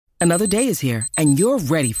Another day is here, and you're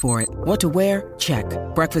ready for it. What to wear? Check.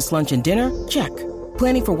 Breakfast, lunch, and dinner? Check.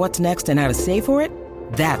 Planning for what's next and how to save for it?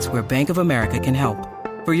 That's where Bank of America can help.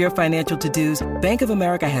 For your financial to-dos, Bank of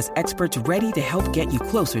America has experts ready to help get you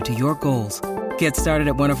closer to your goals. Get started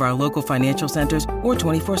at one of our local financial centers or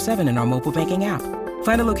 24/7 in our mobile banking app.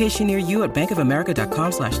 Find a location near you at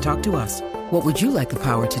bankofamerica.com/talktous. What would you like the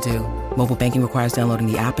power to do? Mobile banking requires downloading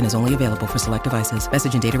the app and is only available for select devices.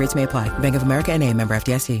 Message and data rates may apply. Bank of America N.A., member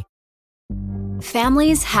FDIC.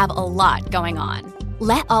 Families have a lot going on.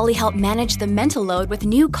 Let Ollie help manage the mental load with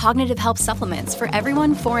new cognitive health supplements for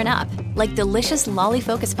everyone 4 and up, like delicious Lolly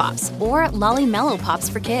Focus Pops or Lolly Mellow Pops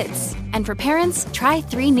for kids. And for parents, try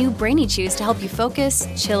 3 new Brainy Chews to help you focus,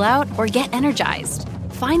 chill out, or get energized.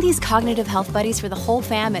 Find these cognitive health buddies for the whole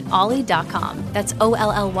fam at ollie.com. That's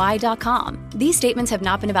OLLY.com. These statements have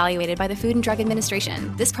not been evaluated by the Food and Drug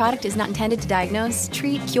Administration. This product is not intended to diagnose,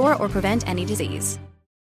 treat, cure, or prevent any disease.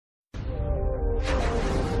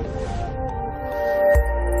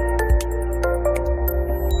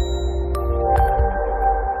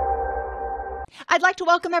 I'd like to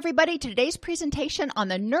welcome everybody to today's presentation on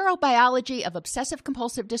the neurobiology of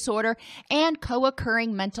obsessive-compulsive disorder and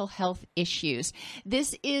co-occurring mental health issues.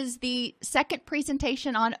 This is the second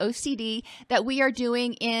presentation on OCD that we are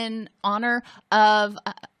doing in honor of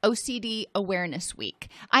OCD Awareness Week.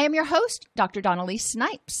 I am your host, Dr. Dawn-Elise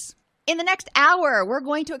Snipes. In the next hour, we're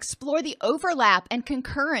going to explore the overlap and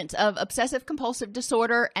concurrence of obsessive-compulsive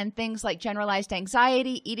disorder and things like generalized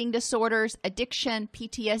anxiety, eating disorders, addiction,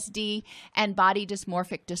 PTSD, and body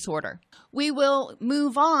dysmorphic disorder. We will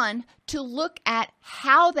move on to look at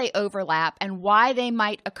how they overlap and why they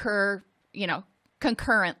might occur,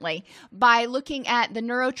 concurrently by looking at the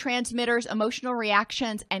neurotransmitters, emotional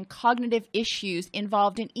reactions, and cognitive issues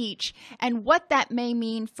involved in each and what that may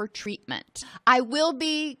mean for treatment. I will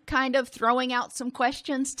be kind of throwing out some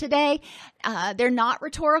questions today. They're not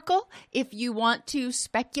rhetorical. If you want to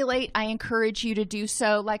speculate, I encourage you to do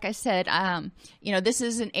so. Like I said, this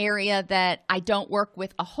is an area that I don't work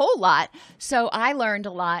with a whole lot, so I learned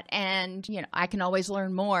a lot, and I can always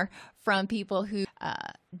learn more from people who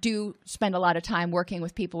do spend a lot of time working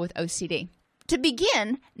with people with OCD. To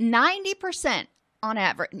begin, 90% on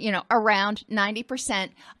average, around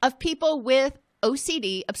 90% of people with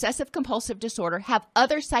OCD, obsessive compulsive disorder, have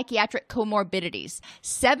other psychiatric comorbidities.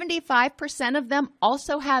 75% of them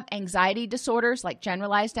also have anxiety disorders like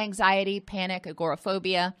generalized anxiety, panic,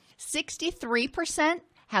 agoraphobia. 63%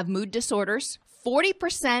 have mood disorders.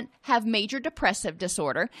 40% have major depressive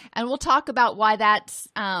disorder. And we'll talk about why that's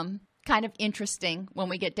kind of interesting when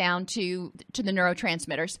we get down to the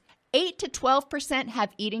neurotransmitters. 8 to 12%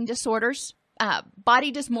 have eating disorders.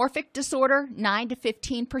 Body dysmorphic disorder, 9 to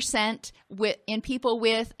 15% in people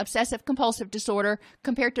with obsessive compulsive disorder,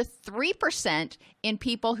 compared to 3% in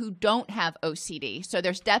people who don't have OCD. So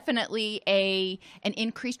there's definitely an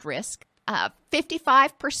increased risk.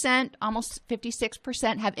 55%, almost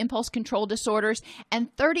 56% have impulse control disorders,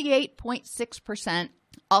 and 38.6%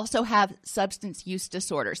 also have substance use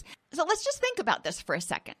disorders. So let's just think about this for a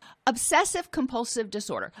second. Obsessive compulsive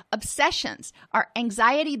disorder. Obsessions are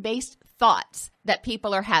anxiety-based thoughts that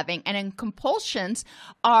people are having, and compulsions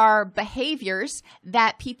are behaviors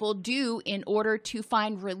that people do in order to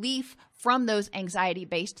find relief from those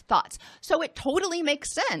anxiety-based thoughts. So it totally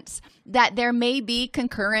makes sense that there may be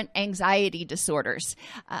concurrent anxiety disorders.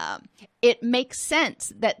 It makes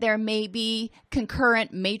sense that there may be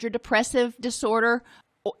concurrent major depressive disorder,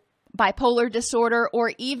 bipolar disorder,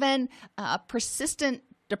 or even persistent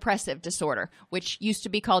depressive disorder, which used to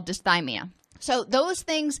be called dysthymia. So those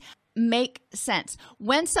things make sense.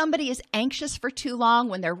 When somebody is anxious for too long,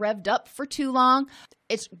 when they're revved up for too long,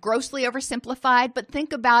 it's grossly oversimplified, but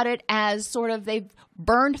think about it as sort of they've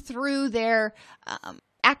burned through their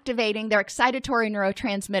activating their excitatory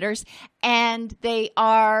neurotransmitters, and they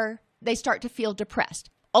start to feel depressed.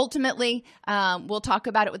 Ultimately, we'll talk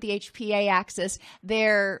about it with the HPA axis,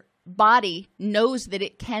 their body knows that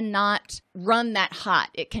it cannot run that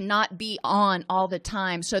hot. It cannot be on all the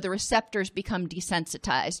time. So the receptors become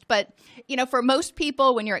desensitized. But, for most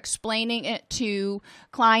people, when you're explaining it to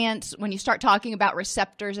clients, when you start talking about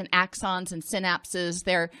receptors and axons and synapses,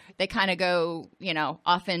 they kind of go,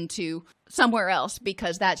 off into somewhere else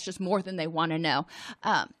because that's just more than they want to know.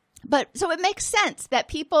 But so it makes sense that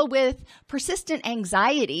people with persistent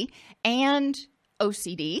anxiety and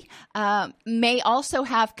OCD may also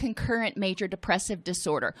have concurrent major depressive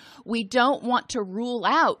disorder. We don't want to rule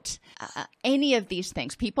out any of these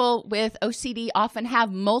things. People with OCD often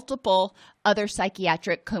have multiple other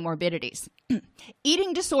psychiatric comorbidities.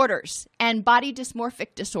 Eating disorders and body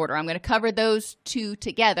dysmorphic disorder. I'm going to cover those two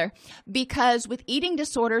together because with eating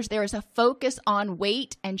disorders, there is a focus on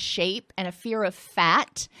weight and shape and a fear of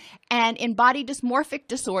fat. And in body dysmorphic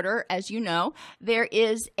disorder, as you know, there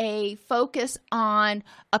is a focus on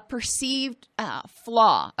a perceived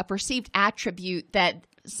flaw, a perceived attribute that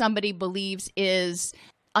somebody believes is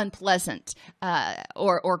unpleasant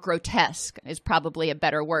or grotesque is probably a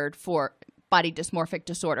better word for body dysmorphic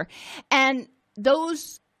disorder. And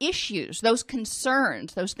those issues, those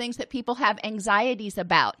concerns, those things that people have anxieties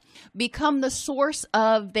about become the source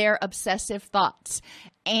of their obsessive thoughts.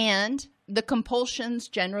 And the compulsions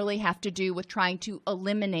generally have to do with trying to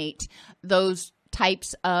eliminate those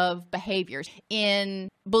types of behaviors. In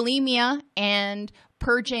bulimia and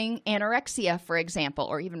purging anorexia, for example,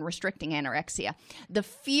 or even restricting anorexia, the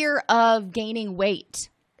fear of gaining weight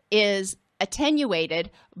is attenuated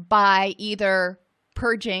by either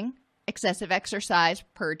purging, excessive exercise,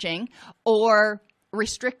 purging, or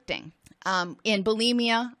restricting. In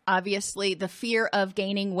bulimia, obviously, the fear of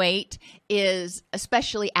gaining weight is,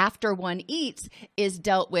 especially after one eats, is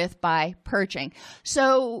dealt with by purging.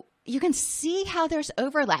 So you can see how there's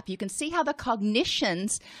overlap. You can see how the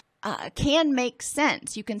cognitions can make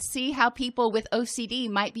sense. You can see how people with OCD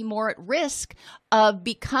might be more at risk of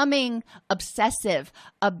becoming obsessive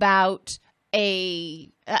about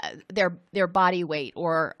their body weight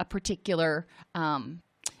or a particular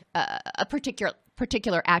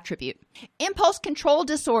attribute. Impulse control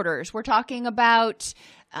disorders. We're talking about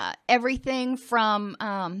everything from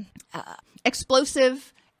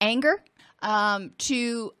explosive anger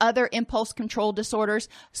to other impulse control disorders.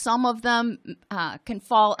 Some of them can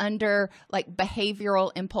fall under like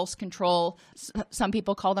behavioral impulse control. Some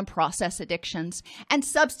people call them process addictions, and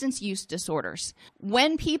substance use disorders.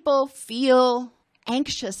 When people feel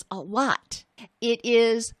anxious a lot, it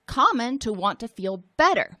is common to want to feel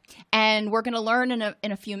better. And we're going to learn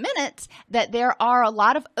in a few minutes that there are a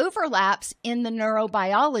lot of overlaps in the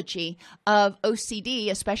neurobiology of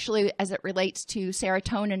OCD, especially as it relates to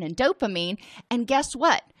serotonin and dopamine. And guess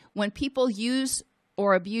what? When people use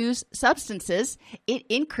or abuse substances, it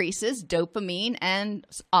increases dopamine and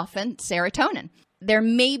often serotonin. There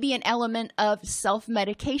may be an element of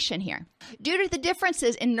self-medication here. Due to the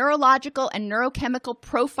differences in neurological and neurochemical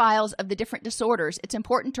profiles of the different disorders, it's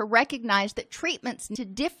important to recognize that treatments need to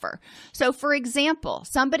differ. So, for example,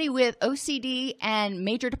 somebody with OCD and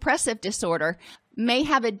major depressive disorder may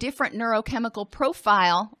have a different neurochemical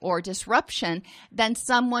profile or disruption than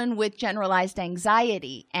someone with generalized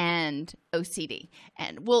anxiety and OCD.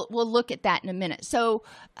 And we'll look at that in a minute. So,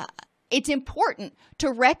 it's important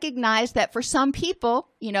to recognize that for some people,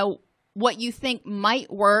 what you think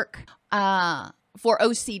might work for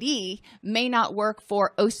OCD may not work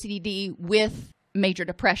for OCD with major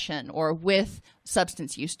depression or with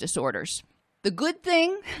substance use disorders. The good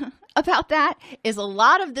thing about that is a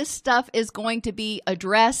lot of this stuff is going to be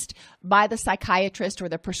addressed by the psychiatrist or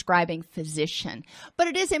the prescribing physician. But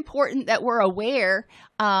it is important that we're aware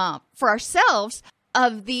for ourselves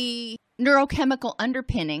of the neurochemical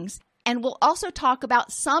underpinnings. And we'll also talk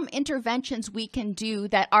about some interventions we can do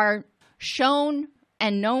that are shown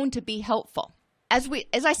and known to be helpful. As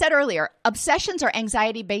I said earlier, obsessions are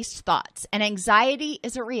anxiety-based thoughts, and anxiety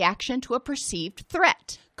is a reaction to a perceived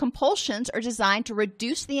threat. Compulsions are designed to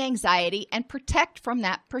reduce the anxiety and protect from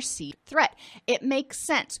that perceived threat. It makes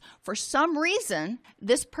sense. For some reason,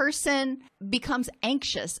 this person becomes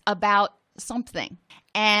anxious about something,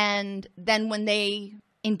 and then when they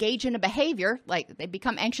engage in a behavior, like they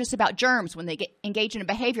become anxious about germs, when they engage in a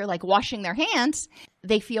behavior like washing their hands,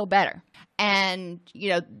 they feel better. And,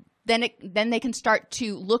 then they can start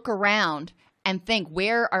to look around and think,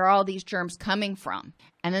 where are all these germs coming from?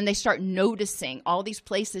 And then they start noticing all these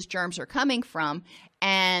places germs are coming from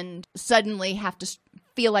and suddenly have to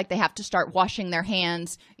feel like they have to start washing their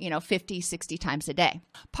hands, 50, 60 times a day.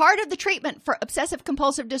 Part of the treatment for obsessive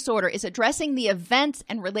compulsive disorder is addressing the events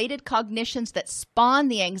and related cognitions that spawn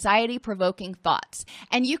the anxiety-provoking thoughts.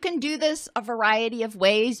 And you can do this a variety of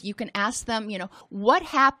ways. You can ask them, what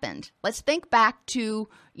happened? Let's think back to,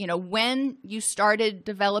 when you started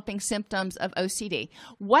developing symptoms of OCD.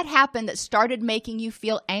 What happened that started making you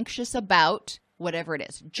feel anxious about whatever it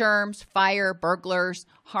is, germs, fire, burglars,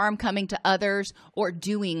 harm coming to others, or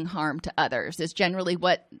doing harm to others is generally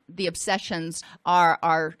what the obsessions are.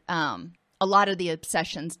 A lot of the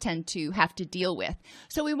obsessions tend to have to deal with.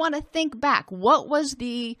 So we want to think back. What was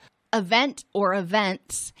the event or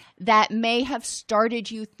events that may have started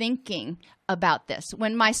you thinking about this?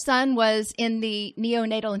 When my son was in the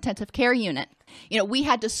neonatal intensive care unit, we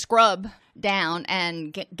had to scrub down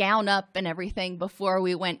and gown up and everything before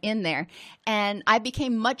we went in there. And I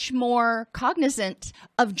became much more cognizant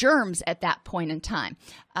of germs at that point in time.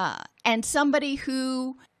 And somebody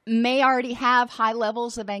who may already have high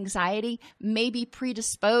levels of anxiety may be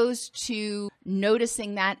predisposed to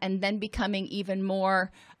noticing that and then becoming even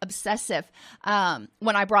more obsessive.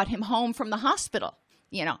 When I brought him home from the hospital,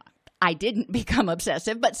 I didn't become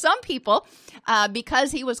obsessive, but some people,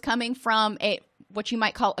 because he was coming from what you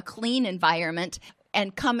might call a clean environment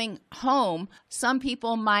and coming home, some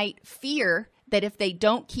people might fear that if they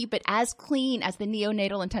don't keep it as clean as the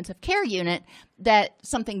neonatal intensive care unit, that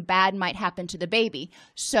something bad might happen to the baby.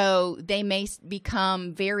 So they may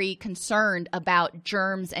become very concerned about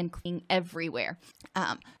germs and cleaning everywhere.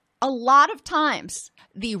 A lot of times,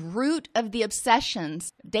 the root of the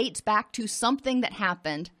obsessions dates back to something that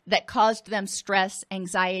happened that caused them stress,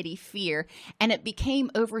 anxiety, fear, and it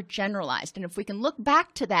became overgeneralized. And if we can look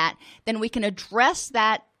back to that, then we can address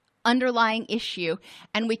that underlying issue,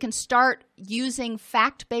 and we can start using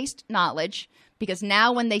fact-based knowledge, because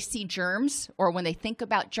now when they see germs or when they think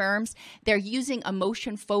about germs, they're using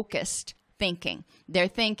emotion-focused thinking. They're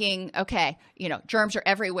thinking, okay, germs are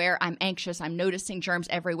everywhere. I'm anxious. I'm noticing germs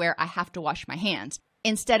everywhere. I have to wash my hands.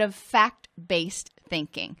 Instead of fact-based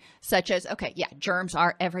thinking, such as, okay, yeah, germs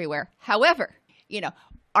are everywhere. However,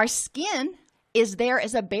 our skin is there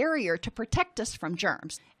as a barrier to protect us from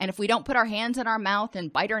germs. And if we don't put our hands in our mouth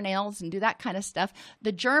and bite our nails and do that kind of stuff,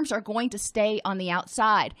 the germs are going to stay on the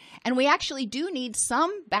outside. And we actually do need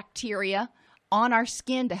some bacteria on our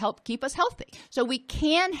skin to help keep us healthy. So we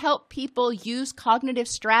can help people use cognitive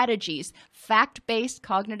strategies, fact-based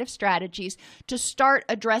cognitive strategies, to start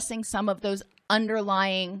addressing some of those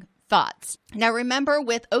underlying thoughts. Now, remember,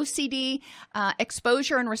 with OCD,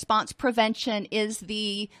 exposure and response prevention is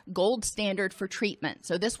the gold standard for treatment.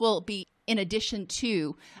 So this will be in addition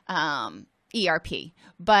to ERP,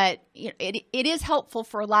 but it is helpful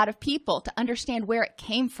for a lot of people to understand where it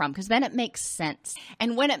came from, because then it makes sense.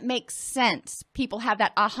 And when it makes sense, people have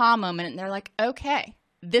that aha moment and they're like, okay,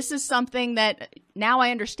 this is something that now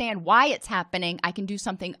I understand why it's happening. I can do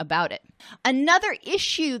something about it. Another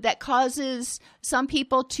issue that causes some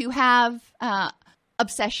people to have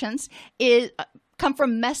obsessions is come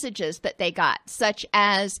from messages that they got, such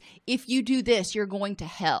as, if you do this, you're going to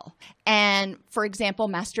hell. And for example,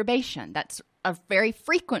 masturbation, that's a very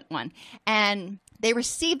frequent one. And they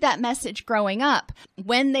receive that message growing up.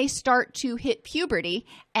 When they start to hit puberty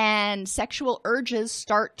and sexual urges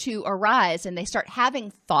start to arise and they start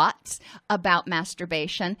having thoughts about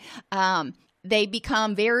masturbation, they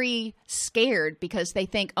become very scared because they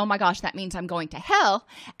think, oh my gosh, that means I'm going to hell.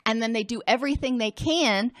 And then they do everything they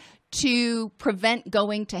can to prevent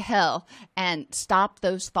going to hell and stop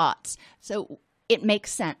those thoughts. So it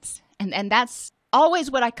makes sense. And that's always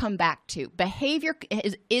what I come back to. Behavior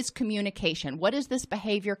is communication. What is this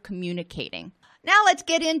behavior communicating? Now let's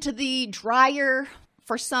get into the drier,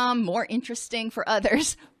 for some, more interesting for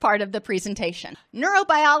others, part of the presentation.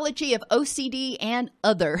 Neurobiology of OCD and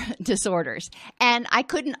other disorders. And I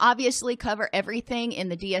couldn't obviously cover everything in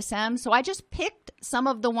the DSM, so I just picked some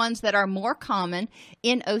of the ones that are more common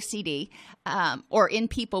in OCD, or in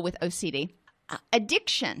people with OCD.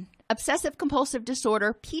 Addiction, obsessive compulsive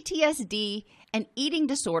disorder, PTSD, and eating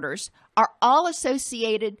disorders are all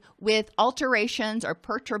associated with alterations or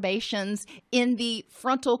perturbations in the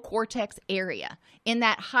frontal cortex area, in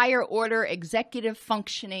that higher order executive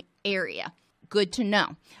functioning area. Good to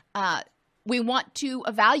know. We want to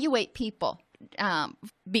evaluate people.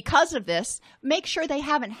 Because of this, make sure they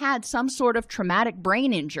haven't had some sort of traumatic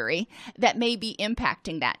brain injury that may be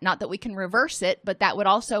impacting that. Not that we can reverse it, but that would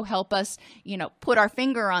also help us, put our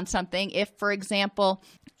finger on something. If, for example,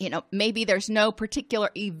 maybe there's no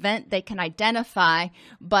particular event they can identify,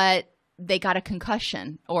 but they got a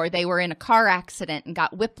concussion or they were in a car accident and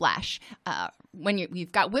got whiplash. When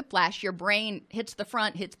you've got whiplash, your brain hits the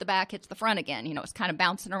front, hits the back, hits the front again. It's kind of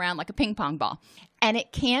bouncing around like a ping pong ball. And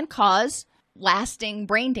it can cause lasting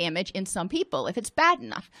brain damage in some people if it's bad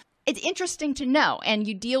enough. It's interesting to know, and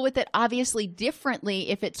you deal with it obviously differently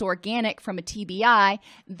if it's organic from a TBI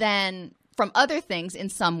than from other things in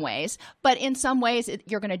some ways, but in some ways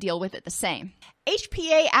you're going to deal with it the same.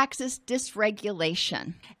 HPA axis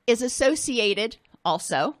dysregulation is associated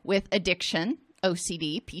also with addiction,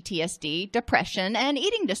 OCD, PTSD, depression, and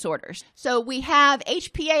eating disorders. So we have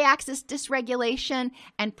HPA axis dysregulation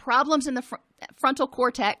and problems in the frontal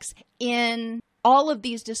cortex in all of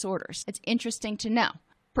these disorders. It's interesting to know.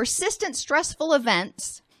 Persistent stressful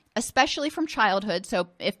events especially from childhood. So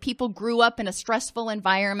if people grew up in a stressful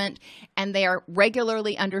environment and they are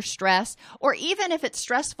regularly under stress, or even if it's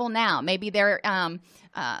stressful now, maybe they're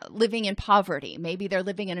living in poverty, maybe they're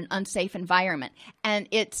living in an unsafe environment, and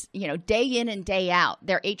it's, day in and day out,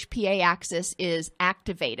 their HPA axis is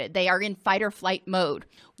activated. They are in fight or flight mode.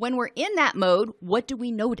 When we're in that mode, what do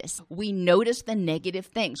we notice? We notice the negative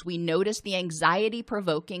things. We notice the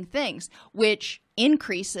anxiety-provoking things, which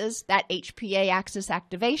increases that HPA axis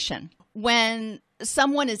activation. When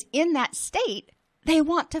someone is in that state, they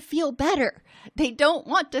want to feel better. They don't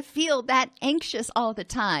want to feel that anxious all the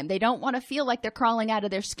time. They don't want to feel like they're crawling out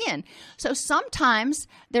of their skin. So sometimes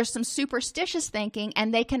there's some superstitious thinking,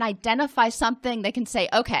 and they can identify something. They can say,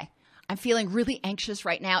 okay, I'm feeling really anxious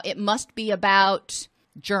right now. It must be about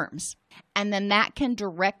germs. And then that can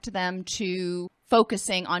direct them to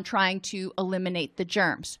focusing on trying to eliminate the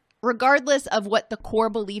germs. Regardless of what the core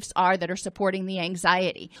beliefs are that are supporting the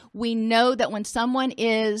anxiety, we know that when someone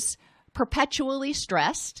is perpetually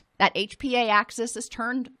stressed, that HPA axis is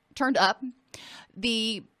turned up,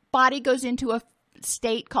 the body goes into a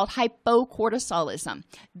state called hypocortisolism.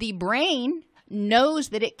 The brain knows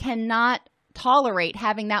that it cannot tolerate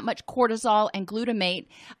having that much cortisol and glutamate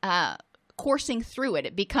coursing through it.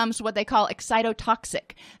 It becomes what they call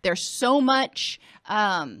excitotoxic. There's so much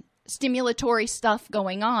stimulatory stuff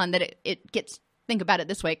going on that it gets, think about it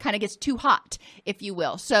this way, it kind of gets too hot, if you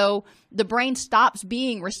will. So the brain stops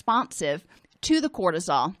being responsive to the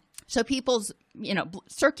cortisol. So people's,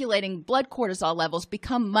 circulating blood cortisol levels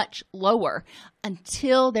become much lower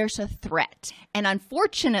until there's a threat. And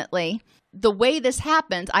unfortunately, the way this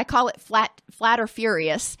happens, I call it flat or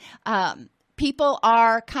furious. People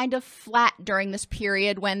are kind of flat during this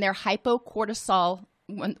period when they're hypocortisol.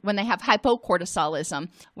 When they have hypocortisolism,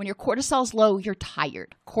 when your cortisol's low, you're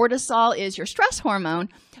tired. Cortisol is your stress hormone,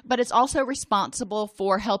 but it's also responsible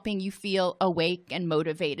for helping you feel awake and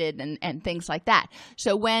motivated and things like that.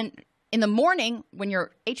 So when in the morning, when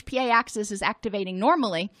your HPA axis is activating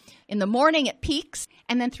normally, in the morning it peaks,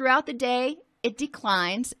 and then throughout the day it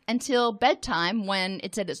declines until bedtime when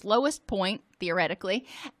it's at its lowest point, theoretically,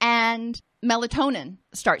 and melatonin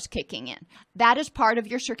starts kicking in. That is part of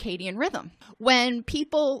your circadian rhythm. When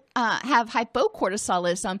people have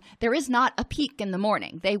hypocortisolism, there is not a peak in the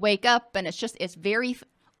morning. They wake up and it's very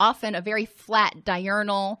often a very flat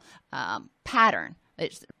diurnal pattern.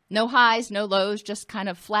 It's no highs, no lows, just kind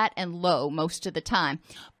of flat and low most of the time.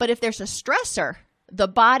 But if there's a stressor, the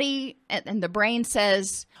body and the brain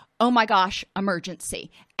says, oh my gosh, emergency.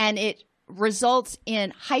 And it results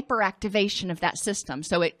in hyperactivation of that system.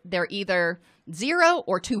 So they're either 0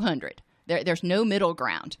 or 200. There's no middle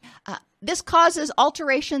ground. This causes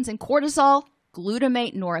alterations in cortisol,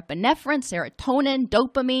 glutamate, norepinephrine, serotonin,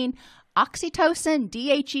 dopamine, oxytocin,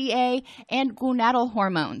 DHEA, and gonadal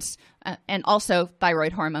hormones, and also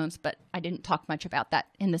thyroid hormones, but I didn't talk much about that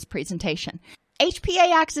in this presentation.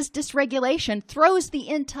 HPA axis dysregulation throws the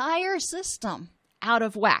entire system out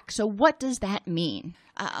of whack. So what does that mean?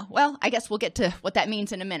 Well, I guess we'll get to what that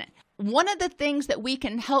means in a minute. One of the things that we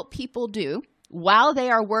can help people do while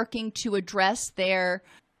they are working to address their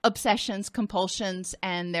obsessions, compulsions,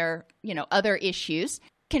 and their, other issues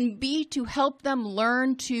can be to help them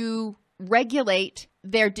learn to regulate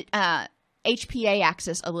their HPA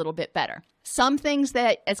axis a little bit better. Some things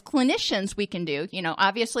that as clinicians we can do,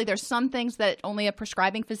 obviously there's some things that only a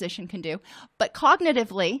prescribing physician can do, but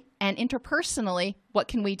cognitively and interpersonally, what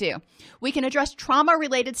can we do? We can address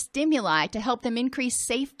trauma-related stimuli to help them increase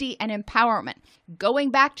safety and empowerment. Going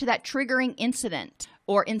back to that triggering incident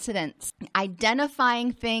or incidents,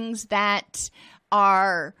 identifying things that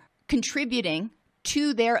are contributing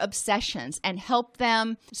to their obsessions and help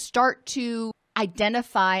them start to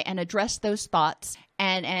identify and address those thoughts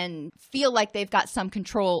and feel like they've got some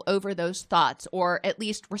control over those thoughts, or at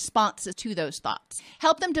least responses to those thoughts.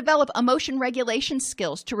 Help them develop emotion regulation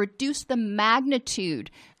skills to reduce the magnitude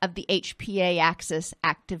of the HPA axis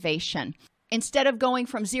activation. Instead of going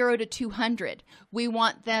from 0 to 200, we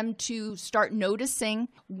want them to start noticing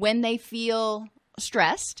when they feel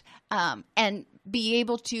stressed and be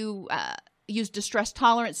able to use distress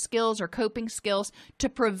tolerance skills or coping skills to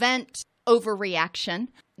prevent overreaction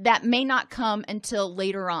that may not come until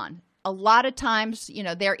later on. A lot of times,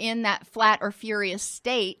 they're in that flat or furious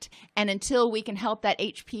state, and until we can help that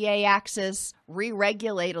HPA axis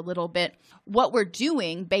re-regulate a little bit, what we're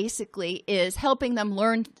doing basically is helping them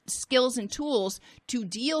learn skills and tools to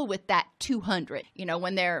deal with that 200,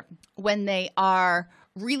 when they are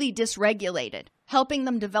really dysregulated. helping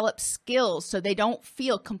them develop skills so they don't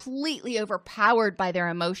feel completely overpowered by their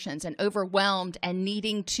emotions and overwhelmed and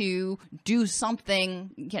needing to do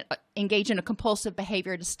something, engage in a compulsive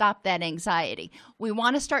behavior to stop that anxiety. We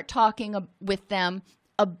want to start talking with them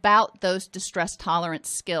about those distress tolerance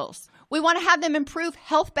skills. We want to have them improve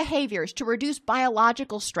health behaviors to reduce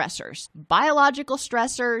biological stressors. Biological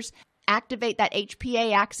stressors activate that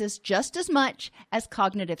HPA axis just as much as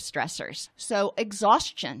cognitive stressors. So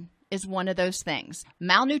exhaustion is one of those things.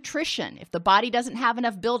 Malnutrition, if the body doesn't have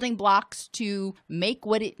enough building blocks to make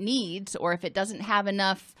what it needs, or if it doesn't have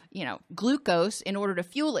enough, glucose in order to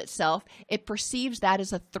fuel itself, it perceives that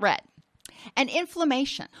as a threat. And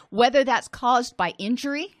inflammation, whether that's caused by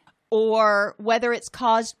injury or whether it's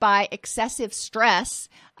caused by excessive stress,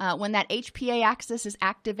 when that HPA axis is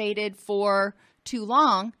activated for too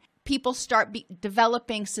long, people start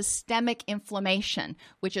developing systemic inflammation,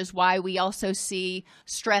 which is why we also see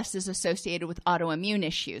stress is associated with autoimmune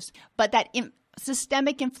issues. But that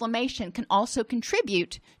systemic inflammation can also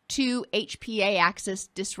contribute to HPA axis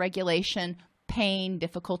dysregulation, pain,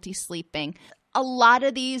 difficulty sleeping. A lot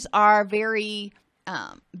of these are very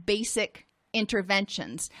basic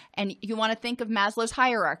interventions. And you want to think of Maslow's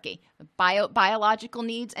hierarchy. Biological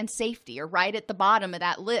needs and safety are right at the bottom of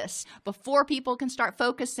that list before people can start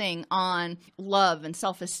focusing on love and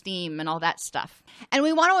self-esteem and all that stuff. And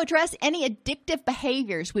we want to address any addictive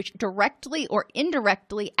behaviors which directly or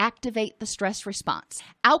indirectly activate the stress response.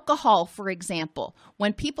 Alcohol, for example.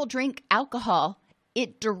 When people drink alcohol,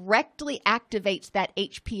 it directly activates that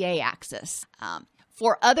HPA axis.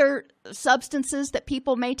 For other substances that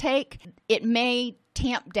people may take, it may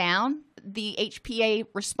tamp down the HPA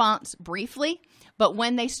response briefly, but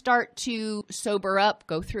when they start to sober up,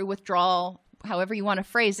 go through withdrawal, however you want to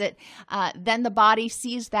phrase it, then the body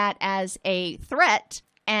sees that as a threat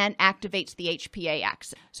and activates the HPA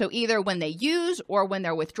axis. So either when they use or when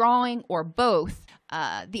they're withdrawing or both,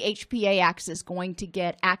 the HPA axis is going to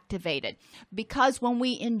get activated. Because when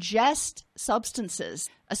we ingest substances,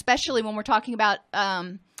 especially when we're talking about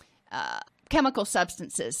chemical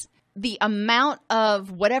substances, the amount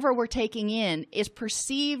of whatever we're taking in is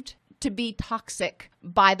perceived to be toxic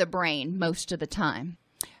by the brain most of the time.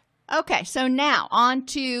 Okay, so now on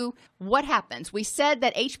to what happens. We said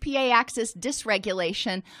that HPA axis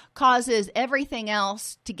dysregulation causes everything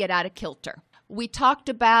else to get out of kilter. We talked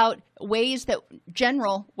about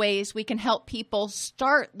general ways we can help people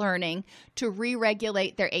start learning to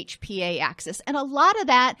re-regulate their HPA axis. And a lot of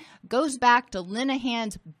that goes back to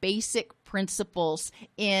Linehan's basic principles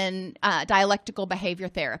in dialectical behavior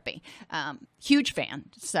therapy. Huge fan.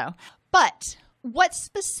 But what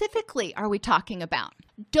specifically are we talking about?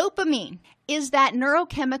 Dopamine is that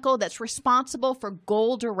neurochemical that's responsible for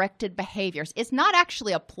goal-directed behaviors. It's not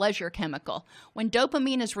actually a pleasure chemical. When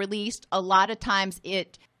dopamine is released, a lot of times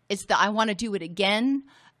it's the I want to do it again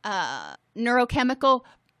neurochemical,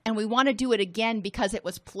 and we want to do it again because it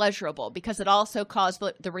was pleasurable, because it also caused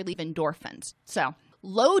the release of endorphins. So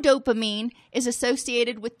low dopamine is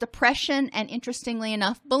associated with depression and, interestingly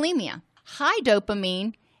enough, bulimia. High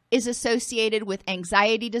dopamine is associated with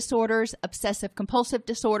anxiety disorders, obsessive compulsive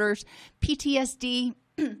disorders, PTSD,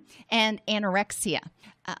 and anorexia,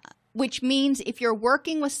 which means if you're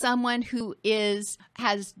working with someone who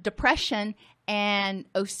has depression and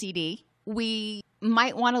OCD, we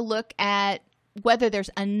might want to look at whether there's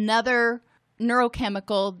another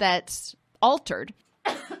neurochemical that's altered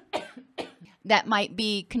that might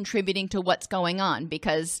be contributing to what's going on,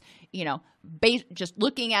 because just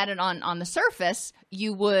looking at it on the surface,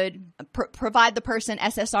 you would provide the person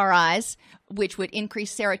SSRIs, which would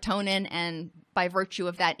increase serotonin and by virtue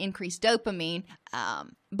of that increase dopamine.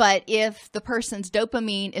 But if the person's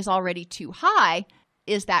dopamine is already too high,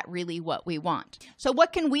 is that really what we want? So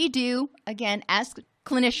what can we do, again, as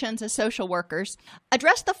clinicians, as social workers?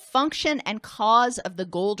 Address the function and cause of the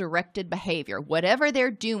goal-directed behavior. Whatever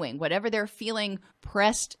they're doing, whatever they're feeling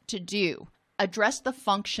pressed to do, address the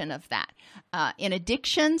function of that. In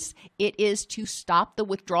addictions, it is to stop the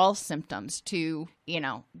withdrawal symptoms, to,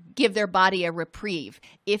 give their body a reprieve.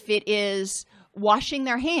 If it is washing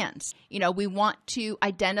their hands, we want to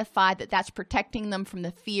identify that that's protecting them from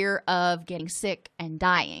the fear of getting sick and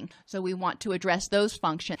dying. So we want to address those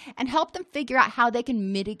functions and help them figure out how they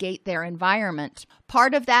can mitigate their environment.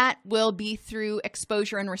 Part of that will be through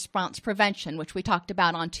exposure and response prevention, which we talked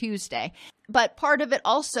about on Tuesday. But part of it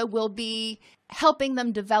also will be helping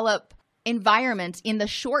them develop environments in the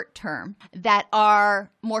short term that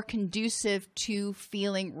are more conducive to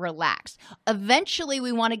feeling relaxed. Eventually,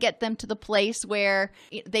 we want to get them to the place where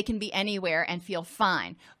they can be anywhere and feel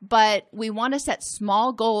fine. But we want to set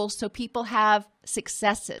small goals so people have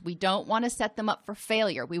successes. We don't want to set them up for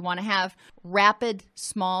failure. We want to have rapid,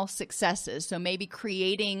 small successes. So maybe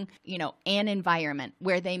creating, an environment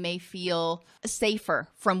where they may feel safer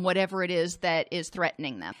from whatever it is that is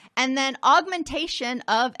threatening them. And then augmentation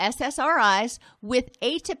of SSRIs with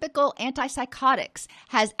atypical antipsychotics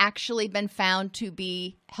has actually been found to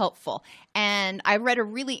be helpful. And I read a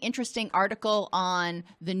really interesting article on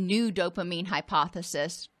the new dopamine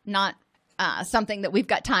hypothesis, not something that we've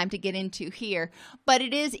got time to get into here. But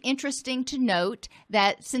it is interesting to note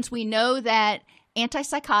that since we know that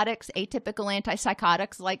antipsychotics, atypical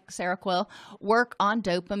antipsychotics like Seroquel, work on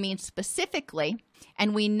dopamine specifically,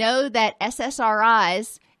 and we know that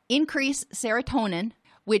SSRIs increase serotonin,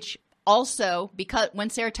 which also, because when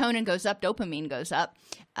serotonin goes up, dopamine goes up,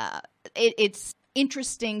 it's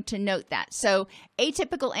interesting to note that. So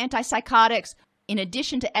atypical antipsychotics, in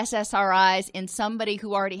addition to SSRIs in somebody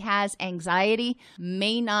who already has anxiety,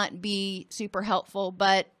 may not be super helpful,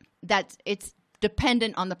 but it's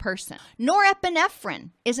dependent on the person. Norepinephrine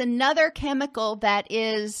is another chemical that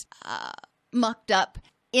is mucked up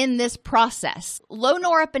in this process. Low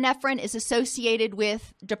norepinephrine is associated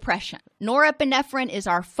with depression. Norepinephrine is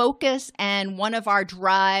our focus and one of our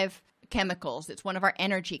drive chemicals. It's one of our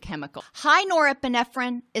energy chemicals. High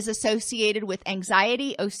norepinephrine is associated with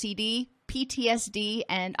anxiety, OCD, PTSD,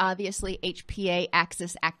 and obviously HPA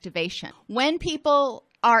axis activation. When people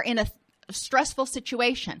are in a stressful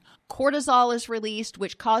situation, cortisol is released,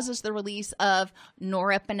 which causes the release of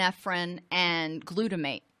norepinephrine and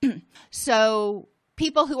glutamate. So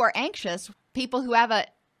people who are anxious, people who have a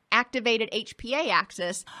activated HPA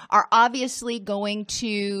axis, are obviously going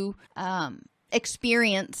to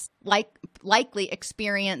likely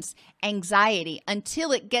experience anxiety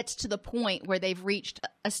until it gets to the point where they've reached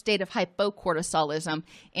a state of hypocortisolism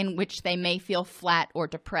in which they may feel flat or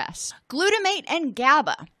depressed. Glutamate and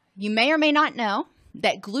GABA. You may or may not know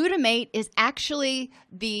that glutamate is actually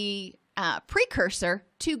the precursor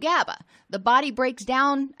to GABA. The body breaks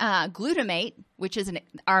down glutamate, which is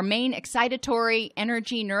our main excitatory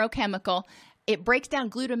energy neurochemical. It breaks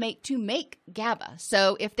down glutamate to make GABA.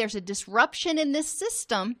 So if there's a disruption in this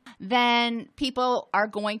system, then people are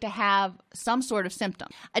going to have some sort of symptom.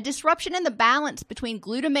 A disruption in the balance between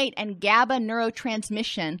glutamate and GABA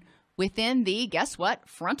neurotransmission within the, guess what,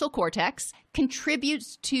 frontal cortex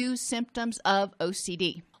contributes to symptoms of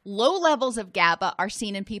OCD. Low levels of GABA are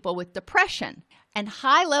seen in people with depression, and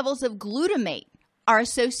high levels of glutamate are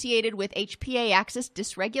associated with HPA axis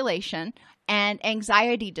dysregulation and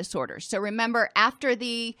anxiety disorders. So remember, after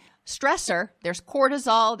the stressor, there's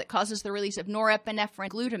cortisol that causes the release of norepinephrine,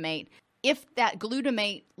 glutamate. If that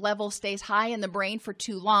glutamate level stays high in the brain for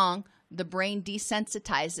too long, the brain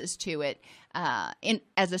desensitizes to it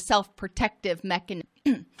as a self-protective mechanism.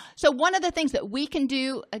 So one of the things that we can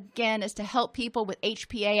do, again, is to help people with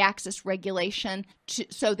HPA axis regulation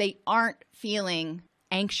so they aren't feeling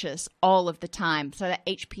anxious all of the time, so that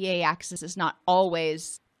HPA axis is not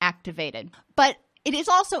always activated. But it is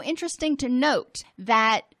also interesting to note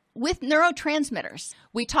that with neurotransmitters,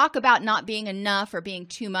 we talk about not being enough or being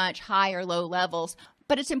too much, high or low levels,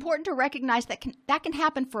 but it's important to recognize that can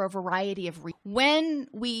happen for a variety of reasons. When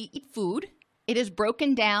we eat food, it is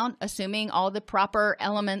broken down, assuming all the proper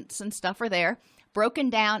elements and stuff are there, broken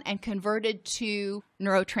down and converted to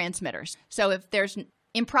neurotransmitters. So if there's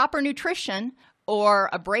improper nutrition or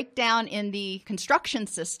a breakdown in the construction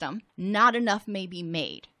system, not enough may be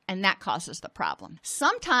made, and that causes the problem.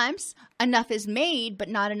 Sometimes enough is made, but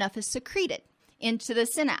not enough is secreted into the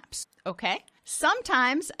synapse, okay?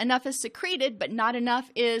 Sometimes enough is secreted, but not enough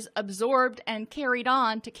is absorbed and carried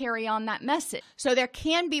on to carry on that message. So there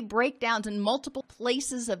can be breakdowns in multiple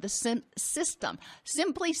places of the system.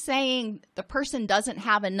 Simply saying the person doesn't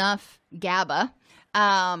have enough GABA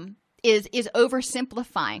is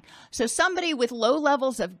oversimplifying. So somebody with low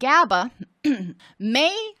levels of GABA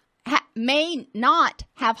may not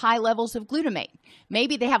have high levels of glutamate.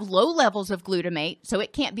 Maybe they have low levels of glutamate, so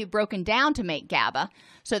it can't be broken down to make GABA,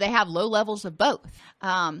 so they have low levels of both.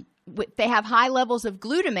 They have high levels of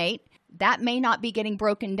glutamate, that may not be getting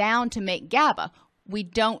broken down to make GABA. We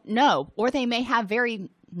don't know. Or they may have very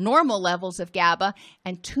normal levels of GABA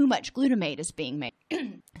and too much glutamate is being made.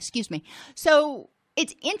 Excuse me. So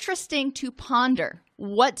it's interesting to ponder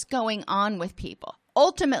what's going on with people.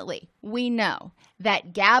 Ultimately, we know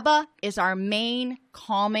that GABA is our main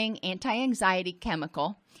calming anti-anxiety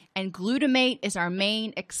chemical, and glutamate is our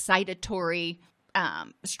main excitatory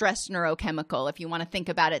stress neurochemical, if you want to think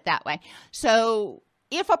about it that way. So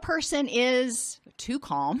If a person is too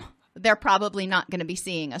calm, they're probably not going to be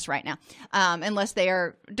seeing us right now, unless they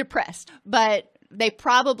are depressed. But they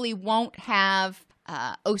probably won't have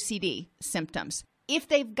OCD symptoms. If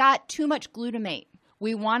they've got too much glutamate,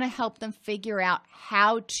 we want to help them figure out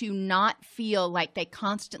how to not feel like they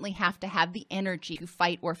constantly have to have the energy to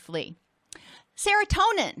fight or flee.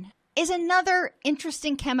 Serotonin is another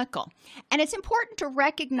interesting chemical. And it's important to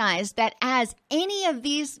recognize that as any of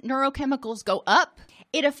these neurochemicals go up,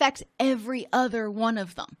 it affects every other one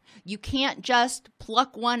of them. You can't just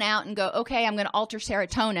pluck one out and go, okay, I'm going to alter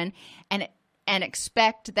serotonin and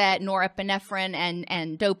expect that norepinephrine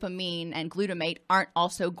and dopamine and glutamate aren't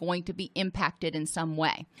also going to be impacted in some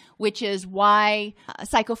way, which is why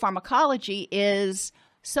psychopharmacology is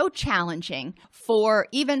so challenging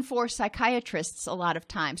even for psychiatrists a lot of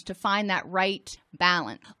times to find that right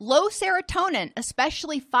balance. Low serotonin,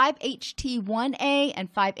 especially 5-HT1A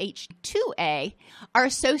and 5-HT2A, are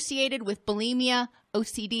associated with bulimia,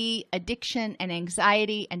 OCD, addiction, and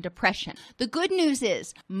anxiety and depression. The good news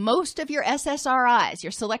is most of your SSRIs,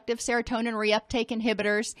 your selective serotonin reuptake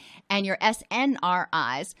inhibitors, and your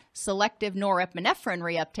SNRIs, selective norepinephrine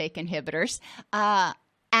reuptake inhibitors,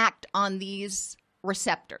 act on these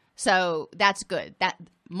receptor. So that's good. That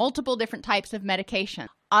multiple different types of medication.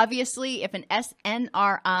 Obviously, if an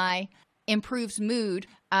SNRI improves mood,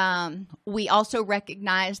 we also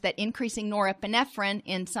recognize that increasing norepinephrine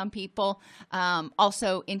in some people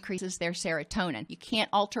also increases their serotonin. You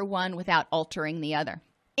can't alter one without altering the other.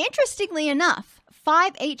 Interestingly enough,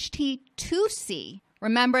 5-HT2C,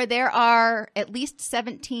 remember, there are at least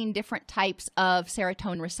 17 different types of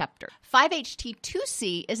serotonin receptor.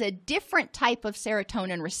 5-HT2C is a different type of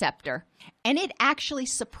serotonin receptor, and it actually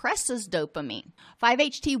suppresses dopamine.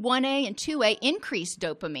 5-HT1A and 2A increase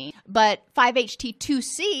dopamine, but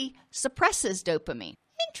 5-HT2C suppresses dopamine.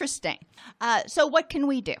 Interesting. So what can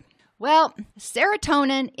we do? Well,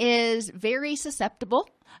 serotonin is very susceptible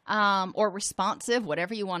or responsive,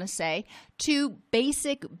 whatever you want to say, to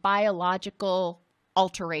basic biological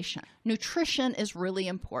alteration. Nutrition is really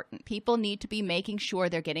important. People need to be making sure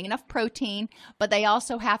they're getting enough protein, but they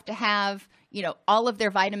also have to have, all of their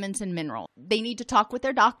vitamins and minerals. They need to talk with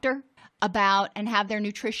their doctor about and have their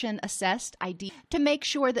nutrition assessed, to make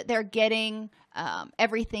sure that they're getting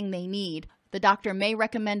everything they need. The doctor may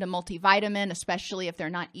recommend a multivitamin, especially if they're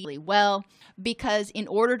not eating well, because in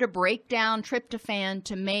order to break down tryptophan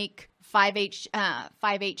to make 5-H,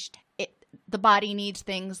 the body needs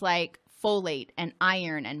things like folate and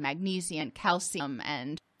iron and magnesium, calcium,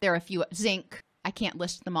 and there are a few, zinc. I can't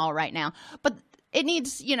list them all right now, but it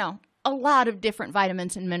needs, a lot of different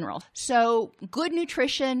vitamins and minerals. So good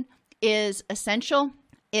nutrition is essential.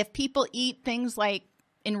 If people eat things like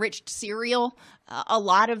enriched cereal, a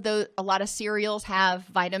lot of cereals have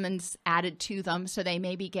vitamins added to them, so they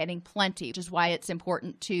may be getting plenty, which is why it's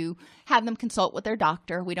important to have them consult with their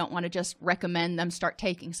doctor. We don't want to just recommend them start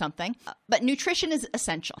taking something. But nutrition is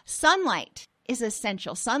essential. Sunlight is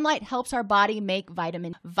essential. Sunlight helps our body make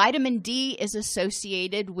vitamin. Vitamin D is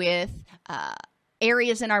associated with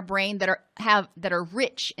areas in our brain that are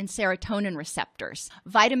rich in serotonin receptors.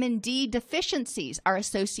 Vitamin D deficiencies are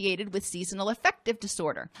associated with seasonal affective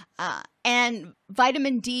disorder. And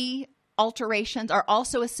vitamin D alterations are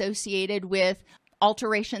also associated with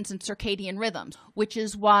alterations in circadian rhythms, which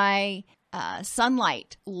is why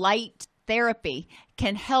sunlight, light therapy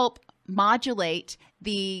can help modulate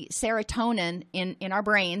the serotonin in our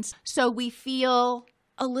brains so we feel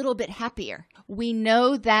a little bit happier. We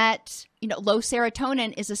know that, low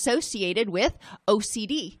serotonin is associated with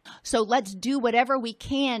OCD. So let's do whatever we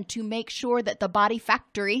can to make sure that the body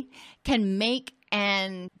factory can make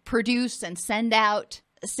and produce and send out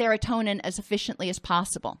serotonin as efficiently as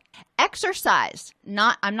possible. Exercise.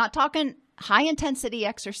 I'm not talking high intensity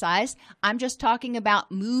exercise. I'm just talking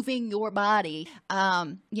about moving your body.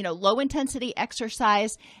 Low intensity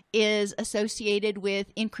exercise is associated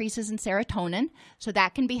with increases in serotonin. So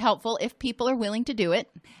that can be helpful if people are willing to do it.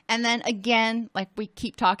 And then again, like we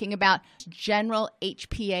keep talking about, general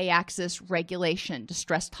HPA axis regulation,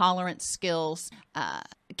 distress tolerance skills,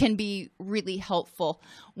 can be really helpful.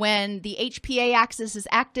 When the HPA axis is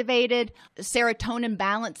activated, serotonin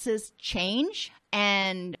balances change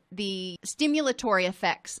and the stimulatory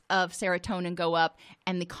effects of serotonin go up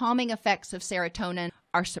and the calming effects of serotonin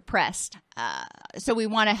are suppressed. So we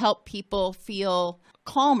want to help people feel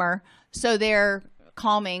calmer so their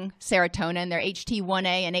calming serotonin, their HT1A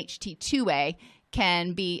and HT2A,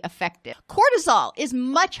 can be effective. Cortisol is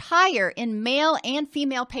much higher in male and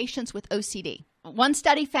female patients with OCD. One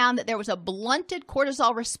study found that there was a blunted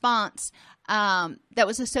cortisol response that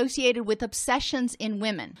was associated with obsessions in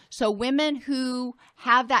women. So women who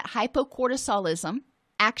have that hypocortisolism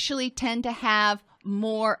actually tend to have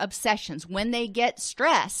more obsessions. When they get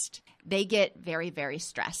stressed, they get very, very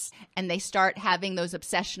stressed, and they start having those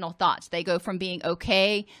obsessional thoughts. They go from being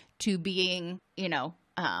okay to being,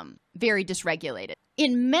 very dysregulated.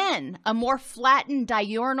 In men, a more flattened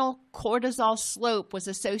diurnal cortisol slope was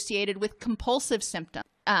associated with compulsive symptoms.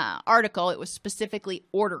 It was specifically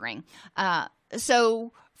ordering.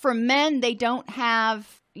 So for men, they don't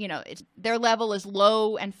have, their level is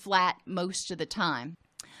low and flat most of the time.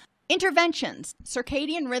 Interventions.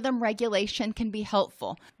 Circadian rhythm regulation can be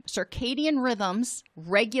helpful. Circadian rhythms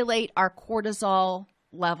regulate our cortisol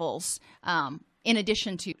levels in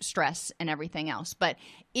addition to stress and everything else. But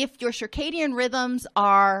if your circadian rhythms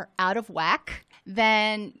are out of whack,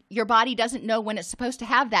 then your body doesn't know when it's supposed to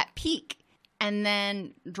have that peak and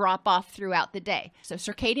then drop off throughout the day. So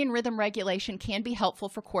circadian rhythm regulation can be helpful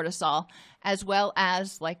for cortisol, as well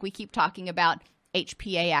as, like we keep talking about,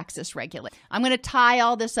 HPA axis regulation. I'm going to tie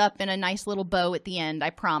all this up in a nice little bow at the end, I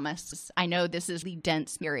promise. I know this is the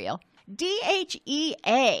dense material.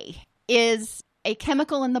 DHEA is a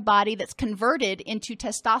chemical in the body that's converted into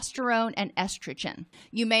testosterone and estrogen.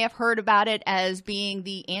 You may have heard about it as being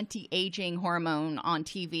the anti-aging hormone on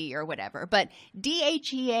TV or whatever, but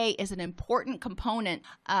DHEA is an important component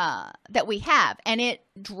that we have, and it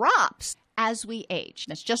drops as we age.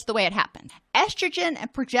 That's just the way it happens. Estrogen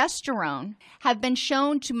and progesterone have been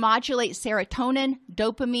shown to modulate serotonin,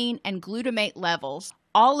 dopamine, and glutamate levels,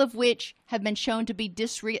 all of which have been shown to be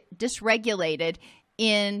dysregulated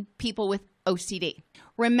in people with OCD.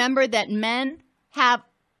 Remember that men have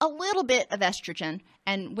a little bit of estrogen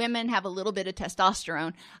and women have a little bit of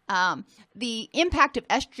testosterone. The impact of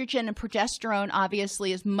estrogen and progesterone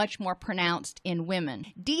obviously is much more pronounced in women.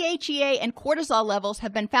 DHEA and cortisol levels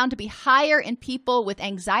have been found to be higher in people with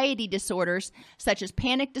anxiety disorders such as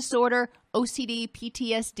panic disorder, OCD,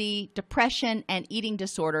 PTSD, depression, and eating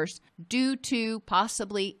disorders due to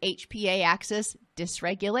possibly HPA axis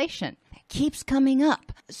dysregulation. It keeps coming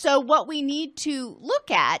up. So what we need to look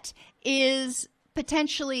at is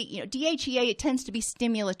potentially, DHEA, it tends to be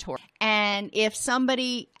stimulatory. And if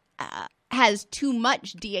somebody has too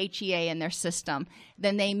much DHEA in their system,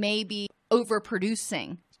 then they may be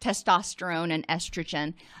overproducing testosterone and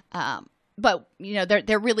estrogen. But,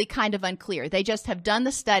 they're really kind of unclear. They just have done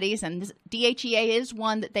the studies, and DHEA is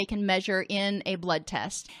one that they can measure in a blood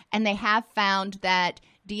test. And they have found that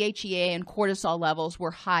DHEA and cortisol levels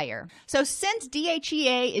were higher. So since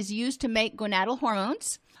DHEA is used to make gonadal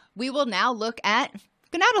hormones, we will now look at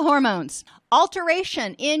gonadal hormones,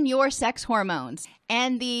 alteration in your sex hormones,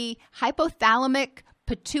 and the hypothalamic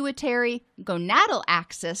pituitary gonadal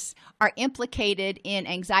axis are implicated in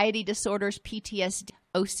anxiety disorders, PTSD,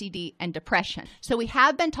 OCD, and depression. So we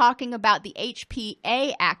have been talking about the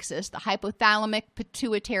HPA axis, the hypothalamic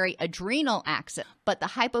pituitary adrenal axis, but the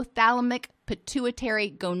hypothalamic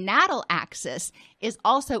pituitary gonadal axis is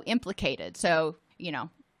also implicated. So,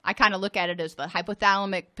 I kind of look at it as the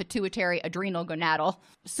hypothalamic pituitary adrenal gonadal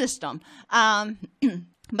system.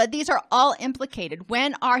 But these are all implicated.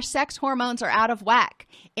 When our sex hormones are out of whack,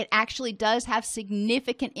 it actually does have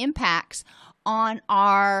significant impacts on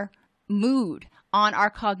our mood, on our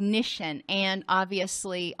cognition, and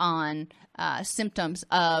obviously on symptoms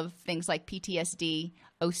of things like PTSD,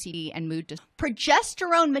 OCD, and mood disorders.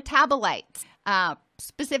 Progesterone metabolites,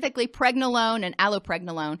 specifically pregnenolone and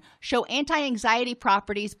allopregnanolone, show anti-anxiety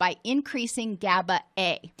properties by increasing GABA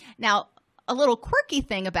A. Now, a little quirky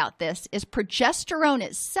thing about this is progesterone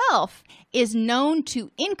itself is known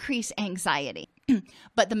to increase anxiety,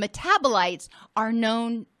 but the metabolites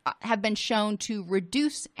have been shown to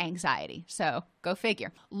reduce anxiety. So go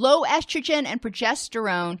figure. Low estrogen and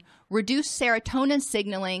progesterone reduce serotonin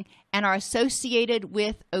signaling and are associated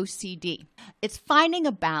with OCD. It's finding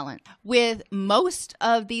a balance. With most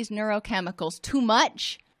of these neurochemicals, too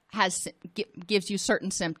much gives you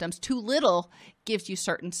certain symptoms, too little gives you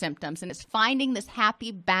certain symptoms, and it's finding this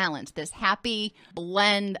happy balance, this happy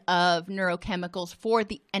blend of neurochemicals for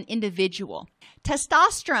an individual.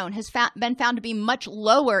 Testosterone has been found to be much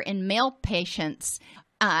lower in male patients,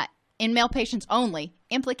 only,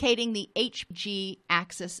 implicating the HG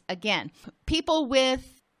axis again. People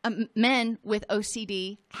with men with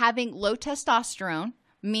OCD having low testosterone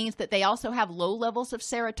means that they also have low levels of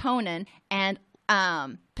serotonin and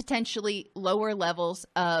potentially lower levels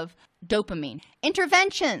of dopamine.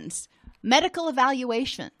 Interventions, medical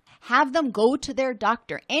evaluation, have them go to their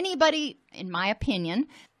doctor. Anybody, in my opinion,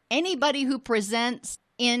 anybody who presents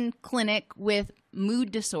in clinic with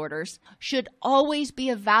mood disorders should always be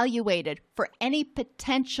evaluated for any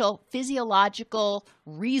potential physiological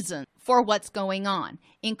reason for what's going on,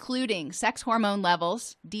 including sex hormone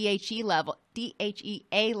levels, DHEA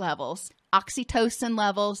levels, oxytocin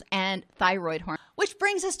levels, and thyroid hormone. Which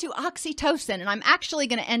brings us to oxytocin, and I'm actually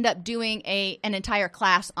going to end up doing an entire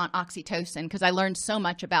class on oxytocin because I learned so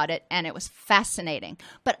much about it and it was fascinating.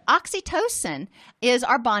 But oxytocin is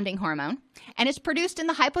our bonding hormone, and it's produced in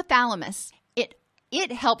the hypothalamus.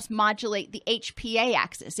 It helps modulate the HPA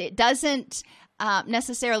axis. It doesn't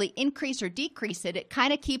necessarily increase or decrease it. It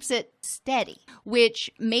kind of keeps it steady, which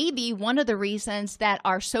may be one of the reasons that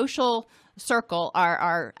our social circle,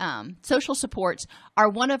 our social supports are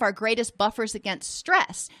one of our greatest buffers against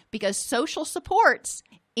stress, because social supports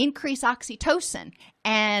increase oxytocin,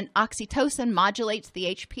 and oxytocin modulates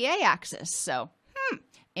the HPA axis. So,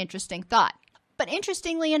 interesting thought. But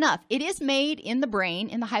interestingly enough, it is made in the brain,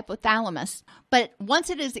 in the hypothalamus, but once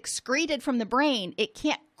it is excreted from the brain, it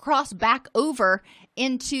can't cross back over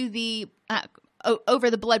into the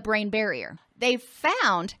blood-brain barrier. They've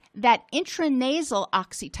found that intranasal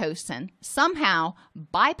oxytocin somehow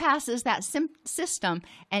bypasses that system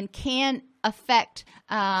and can affect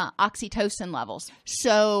oxytocin levels.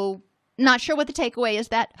 So, not sure what the takeaway is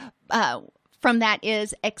from that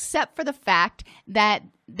is, except for the fact that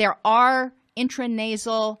there are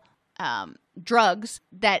intranasal drugs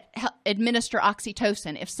that administer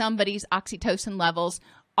oxytocin if somebody's oxytocin levels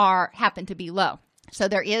happen to be low. So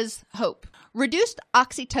there is hope. Reduced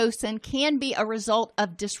oxytocin can be a result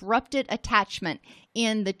of disrupted attachment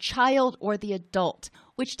in the child or the adult,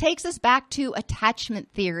 which takes us back to attachment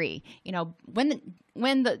theory. You know,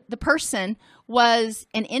 when the person was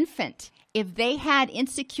an infant, if they had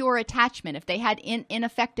insecure attachment, if they had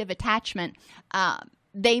ineffective attachment,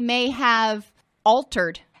 they may have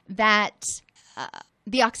altered that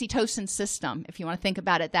the oxytocin system, if you want to think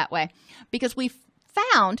about it that way, because we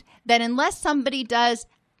found that unless somebody does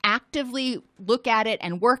actively look at it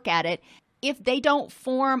and work at it, if they don't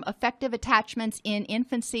form effective attachments in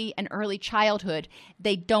infancy and early childhood,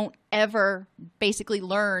 they don't ever basically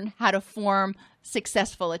learn how to form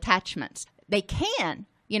successful attachments. They can.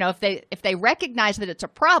 You know, if they recognize that it's a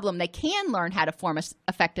problem, they can learn how to form an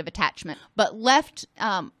effective attachment. But left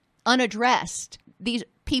unaddressed, these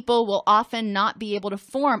people will often not be able to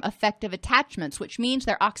form effective attachments, which means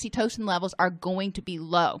their oxytocin levels are going to be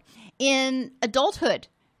low. In adulthood,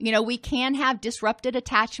 you know, we can have disrupted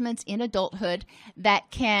attachments in adulthood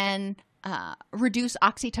that can reduce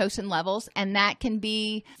oxytocin levels, and that can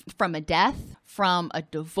be from a death, from a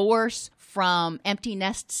divorce, from empty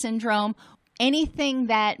nest syndrome. Anything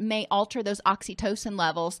that may alter those oxytocin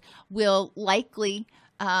levels will likely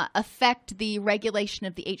affect the regulation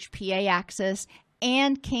of the HPA axis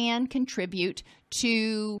and can contribute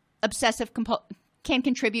to OCD.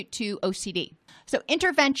 So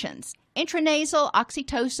interventions. Intranasal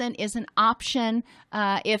oxytocin is an option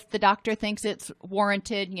if the doctor thinks it's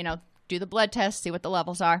warranted. You know, do the blood test, see what the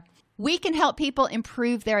levels are. We can help people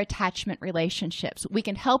improve their attachment relationships. We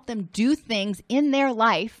can help them do things in their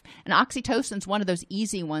life, and oxytocin is one of those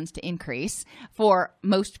easy ones to increase for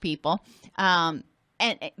most people. And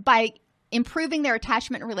by improving their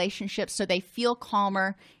attachment relationships so they feel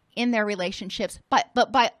calmer in their relationships,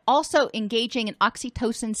 but by also engaging in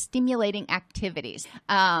oxytocin stimulating activities.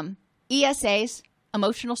 ESAs,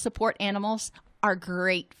 emotional support animals, are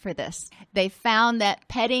great for this. They found that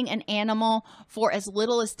petting an animal for as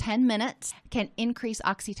little as 10 minutes can increase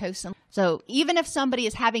oxytocin. So even if somebody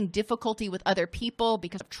is having difficulty with other people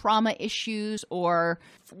because of trauma issues or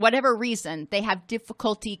for whatever reason, they have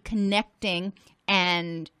difficulty connecting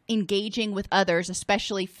and engaging with others,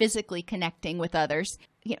 especially physically connecting with others,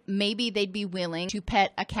 maybe they'd be willing to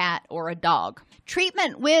pet a cat or a dog.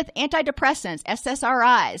 Treatment with antidepressants,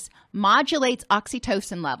 SSRIs, modulates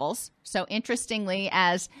oxytocin levels. So interestingly,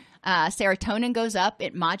 as serotonin goes up,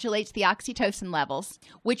 it modulates the oxytocin levels,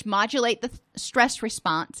 which modulate the stress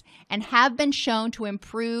response and have been shown to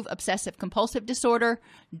improve obsessive compulsive disorder,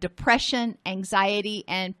 depression, anxiety,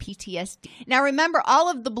 and PTSD. Now remember, all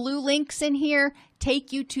of the blue links in here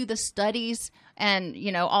take you to the studies and,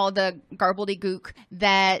 all the garbledy-gook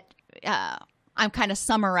that I'm kind of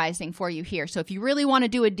summarizing for you here. So if you really want to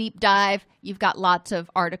do a deep dive, you've got lots of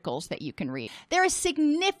articles that you can read. There is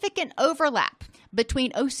significant overlap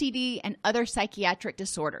between OCD and other psychiatric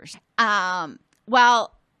disorders.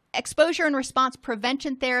 While exposure and response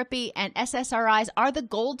prevention therapy and SSRIs are the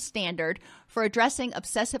gold standard for addressing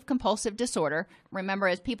obsessive compulsive disorder. Remember,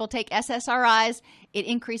 as people take SSRIs, it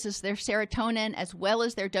increases their serotonin as well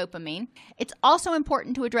as their dopamine. It's also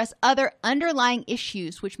important to address other underlying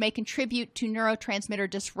issues which may contribute to neurotransmitter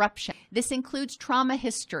disruption. This includes trauma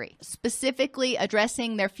history, specifically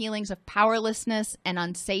addressing their feelings of powerlessness and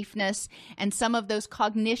unsafeness, and some of those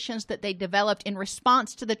cognitions that they developed in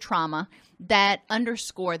response to the trauma that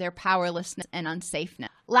underscore their powerlessness and unsafeness.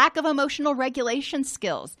 Lack of emotional regulation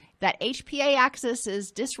skills. That HPA axis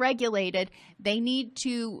is dysregulated. They need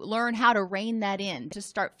to learn how to rein that in, to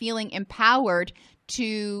start feeling empowered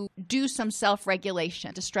to do some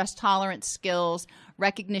self-regulation, distress tolerance skills,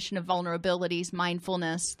 recognition of vulnerabilities,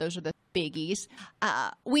 mindfulness. Those are the biggies.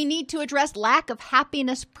 We need to address lack of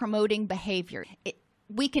happiness promoting behavior.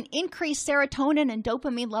 We can increase serotonin and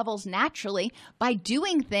dopamine levels naturally by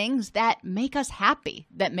doing things that make us happy,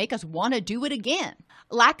 that make us want to do it again.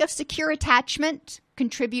 Lack of secure attachment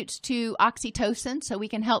contributes to oxytocin, so we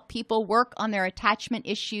can help people work on their attachment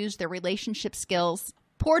issues, their relationship skills.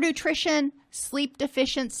 Poor nutrition, sleep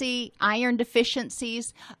deficiency, iron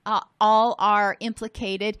deficiencies, all are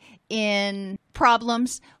implicated in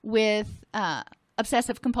problems with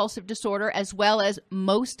obsessive compulsive disorder, as well as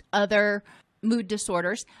most other mood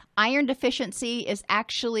disorders. Iron deficiency is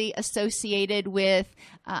actually associated with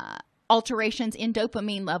alterations in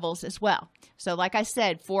dopamine levels as well. So like I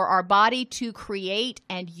said, for our body to create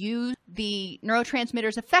and use the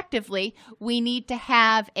neurotransmitters effectively, we need to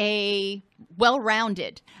have a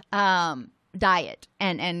well-rounded diet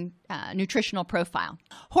and nutritional profile.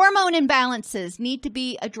 Hormone imbalances need to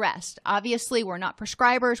be addressed. Obviously, we're not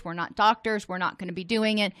prescribers, we're not doctors, we're not going to be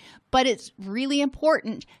doing it, but it's really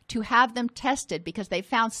important to have them tested because they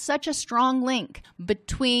found such a strong link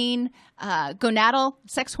between gonadal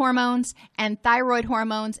sex hormones and thyroid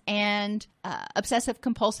hormones and obsessive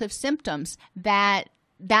compulsive symptoms that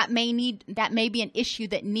may be an issue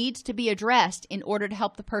that needs to be addressed in order to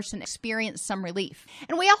help the person experience some relief.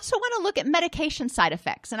 And we also want to look at medication side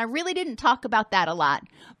effects. And I really didn't talk about that a lot,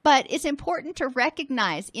 but it's important to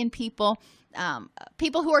recognize in people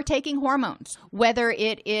who are taking hormones, whether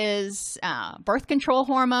it is birth control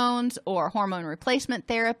hormones or hormone replacement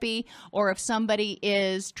therapy, or if somebody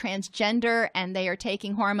is transgender and they are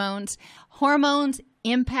taking hormones. Hormones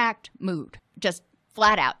impact mood, just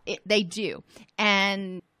flat out. They do.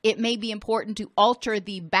 And it may be important to alter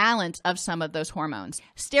the balance of some of those hormones.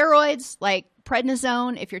 Steroids like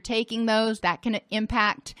prednisone, if you're taking those, that can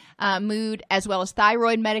impact mood, as well as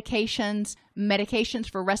thyroid medications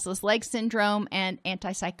for restless leg syndrome, and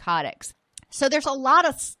antipsychotics. So there's a lot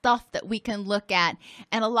of stuff that we can look at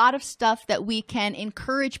and a lot of stuff that we can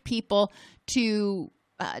encourage people to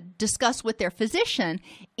discuss with their physician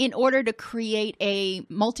in order to create a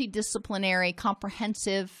multidisciplinary,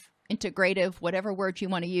 comprehensive, integrative, whatever word you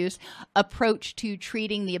want to use, approach to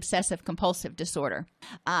treating the obsessive compulsive disorder.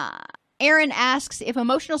 Aaron asks, if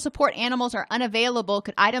emotional support animals are unavailable,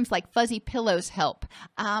 could items like fuzzy pillows help?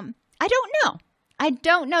 I don't know. I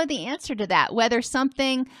don't know the answer to that, whether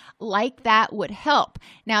something like that would help.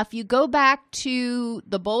 Now, if you go back to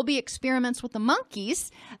the Bowlby experiments with the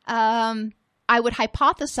monkeys, I would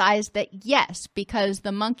hypothesize that yes, because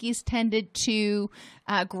the monkeys tended to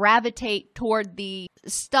gravitate toward the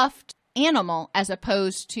stuffed animal as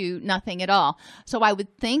opposed to nothing at all. So I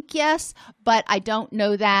would think yes, but I don't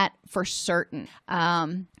know that for certain.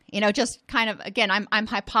 Just kind of, again, I'm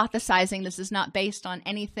hypothesizing. This is not based on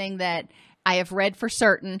anything that I have read for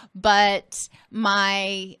certain, but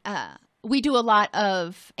we do a lot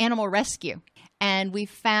of animal rescue, and we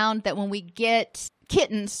found that when we get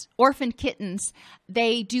kittens, orphan kittens,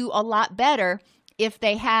 they do a lot better if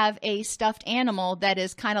they have a stuffed animal that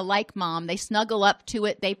is kind of like mom. They snuggle up to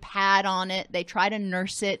it, they pat on it, they try to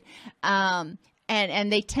nurse it, and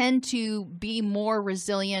they tend to be more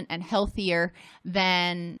resilient and healthier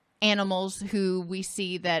than animals who we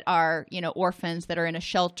see that are, orphans that are in a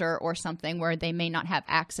shelter or something where they may not have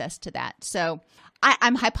access to that. So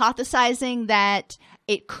I'm hypothesizing that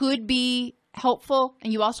it could be helpful.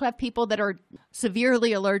 And you also have people that are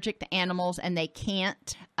severely allergic to animals and they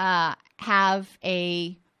can't have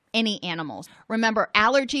any animals. Remember,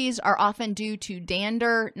 allergies are often due to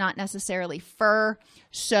dander, not necessarily fur.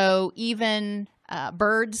 So even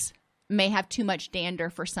birds may have too much dander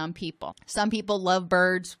for some people. Some people love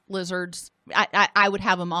birds, lizards. I would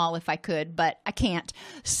have them all if I could, but I can't.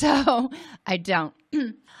 So I don't.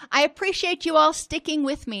 I appreciate you all sticking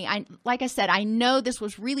with me. Like I said, I know this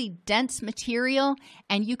was really dense material,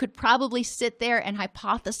 and you could probably sit there and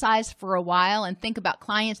hypothesize for a while and think about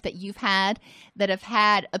clients that you've had that have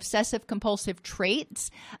had obsessive compulsive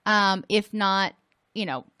traits, if not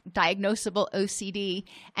diagnosable OCD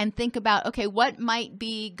and think about, okay, what might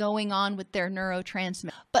be going on with their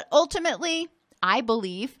neurotransmitter. But ultimately, I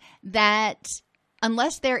believe that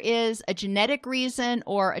unless there is a genetic reason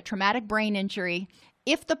or a traumatic brain injury,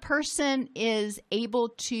 if the person is able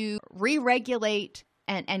to re-regulate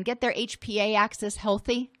and get their HPA axis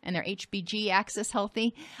healthy and their HBG axis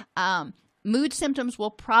healthy, mood symptoms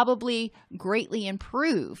will probably greatly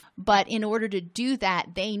improve. But in order to do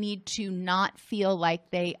that, they need to not feel like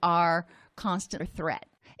they are constant threat.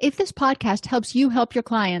 If this podcast helps you help your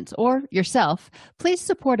clients or yourself, please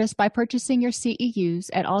support us by purchasing your CEUs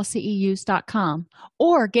at allceus.com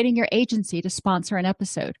or getting your agency to sponsor an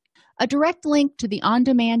episode. A direct link to the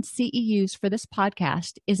on-demand CEUs for this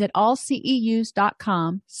podcast is at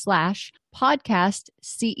allceus.com/podcast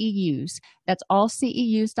CEUs. That's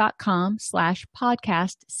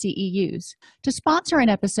allceus.com/podcast CEUs. To sponsor an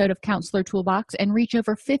episode of Counselor Toolbox and reach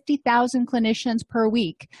over 50,000 clinicians per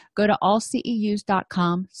week, go to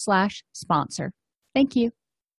allceus.com/sponsor. Thank you.